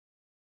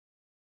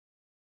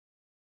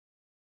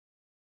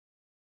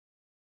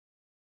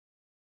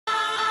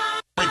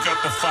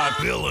certified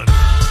villain.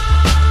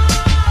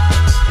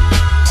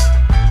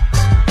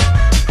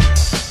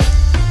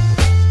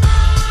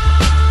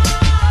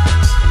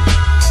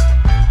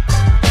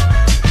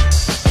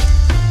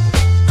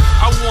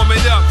 I warm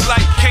it up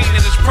like Kane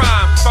in his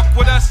prime. Fuck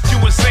with us, you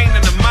insane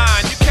in the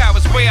mind. You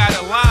cowards way out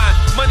of line.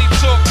 Money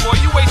talk, boy,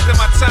 you wasting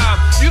my time.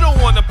 You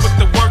don't wanna put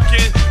the work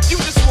in, you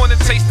just want a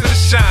taste of the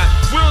shine.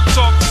 Real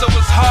talk, so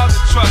it's hard to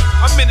trust.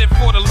 I'm in it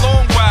for the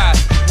long ride,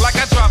 like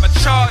I drive a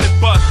chartered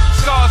bus.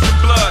 Scars and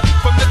blood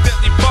from the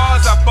deadly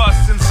bars I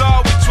bust. And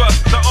all we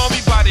trust, the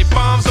army body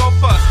bombs off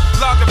us.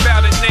 Log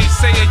about it,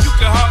 naysayer, you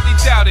can hardly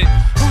doubt it.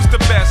 Who's the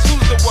best,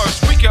 who's the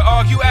worst, we can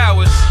argue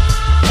hours.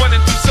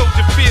 Running through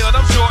Soldier Field,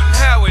 I'm Jordan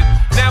Howard.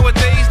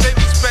 Nowadays they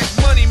respect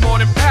money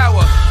more than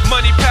power.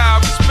 Money, power,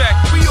 respect,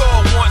 we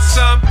all want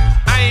some.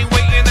 I ain't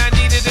waiting, I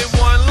need it in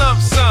one lump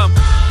sum.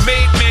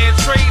 Made man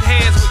trade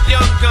hands with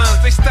young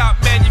guns. They stopped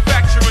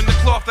manufacturing the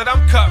cloth that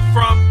I'm cut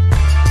from.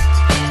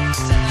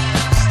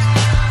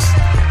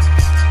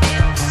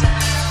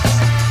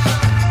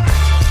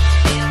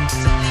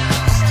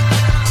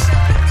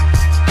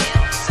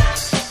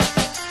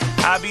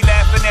 I be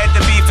laughing at the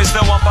beef as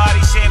though I'm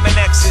body shaming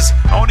exes.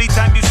 Only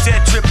time you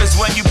said trip is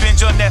when you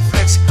binge on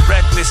Netflix.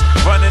 Reckless,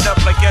 running up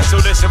like yes, so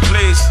listen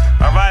please.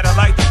 Alright, I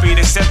like the beat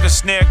except the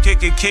snare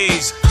kicking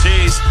keys.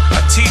 Jeez,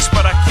 I teach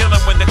but I kill him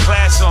when the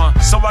class on.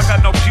 So I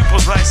got no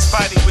pupils like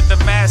Spidey with the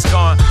mask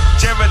on.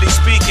 Generally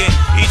speaking,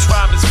 each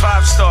rhyme is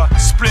 5-star.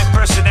 Split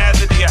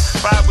personality, I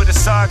ride with a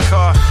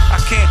sidecar.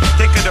 I can't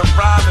think of the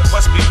rhyme, it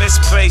must be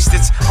misplaced.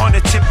 It's on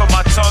the tip of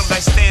my tongue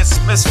like Stan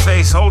Smith's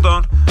face. Hold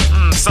on,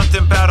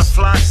 something about a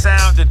fly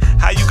sound. And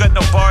how you got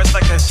no bars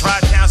like a dry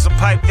down, so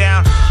pipe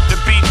down. The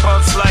beat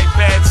bumps like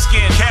bad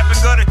skin. Cap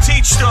and gonna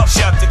teach stuff.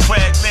 Shout to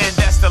Craig, man,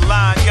 that's the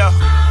line, yo.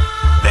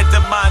 Let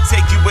the mind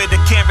take you where the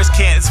cameras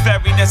can't. It's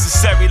very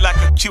necessary like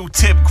a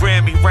Q-tip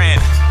Grammy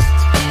rant.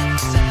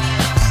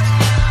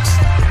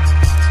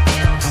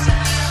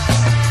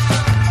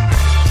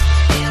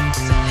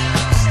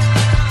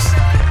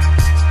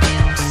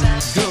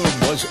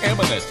 Doom was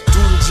imminent.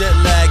 Through the jet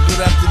lag,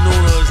 good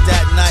afternoon, or is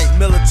that night?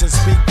 Militants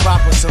speak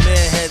proper, some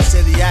airheads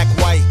said he act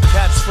white.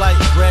 Catch flight,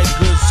 bread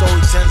good, so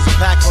he tends to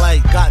pack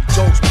light. Got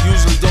jokes, but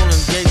usually don't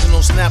engage in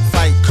no snap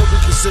fight. Could be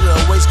considered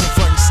a waste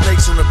confronting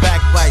snakes on the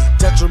backbite.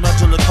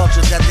 Detrimental to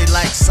culture that they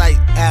like sight.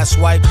 Ass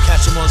wipe,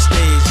 catch him on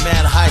stage,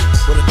 mad hype,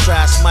 with a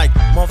trash mic.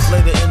 Month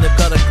later in the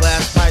gutter,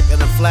 glass pipe and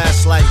a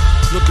flashlight.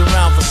 Looking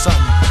around for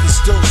something, he's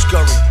still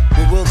scurry.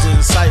 Bewildered,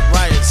 incite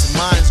riots,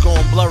 and minds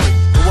going blurry.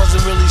 It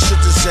wasn't really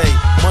shit to say,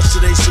 much to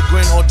their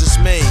chagrin or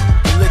dismay.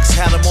 The licks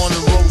had him on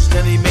the ropes,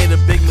 then he made a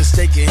big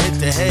mistake and hit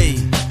the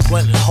hay.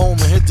 Went home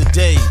and hit the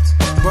day.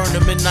 Burned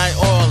the midnight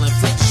oil and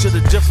flipped the shit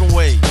a different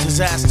way.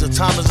 Disaster,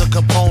 time is a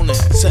component.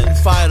 Setting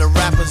fire to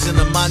rappers in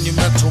a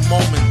monumental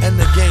moment. And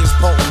the game's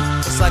potent,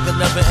 it's like a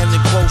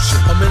never-ending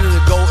quotient. A minute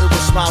ago it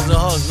was smiles and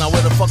hugs, now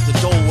where the fuck the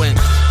door went?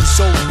 He's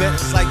so bent,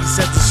 it's like he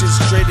set the shit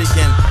straight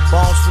again.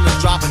 Bombs finna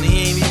drop and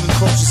he ain't even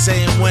close to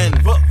saying when.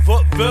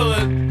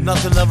 Villain,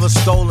 nothing ever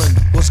stolen.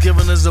 What's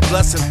given is a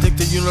blessing, think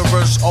the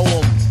universe owe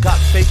him. Got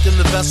faith in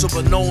the vessel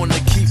but no one to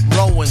keep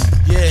rowing.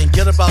 Yeah, and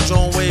get about your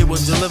own way when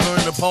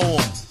delivering the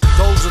poem.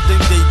 Those who think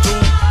they do,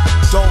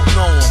 don't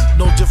know them.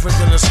 No different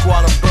than a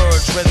squad of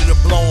birds ready to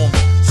blow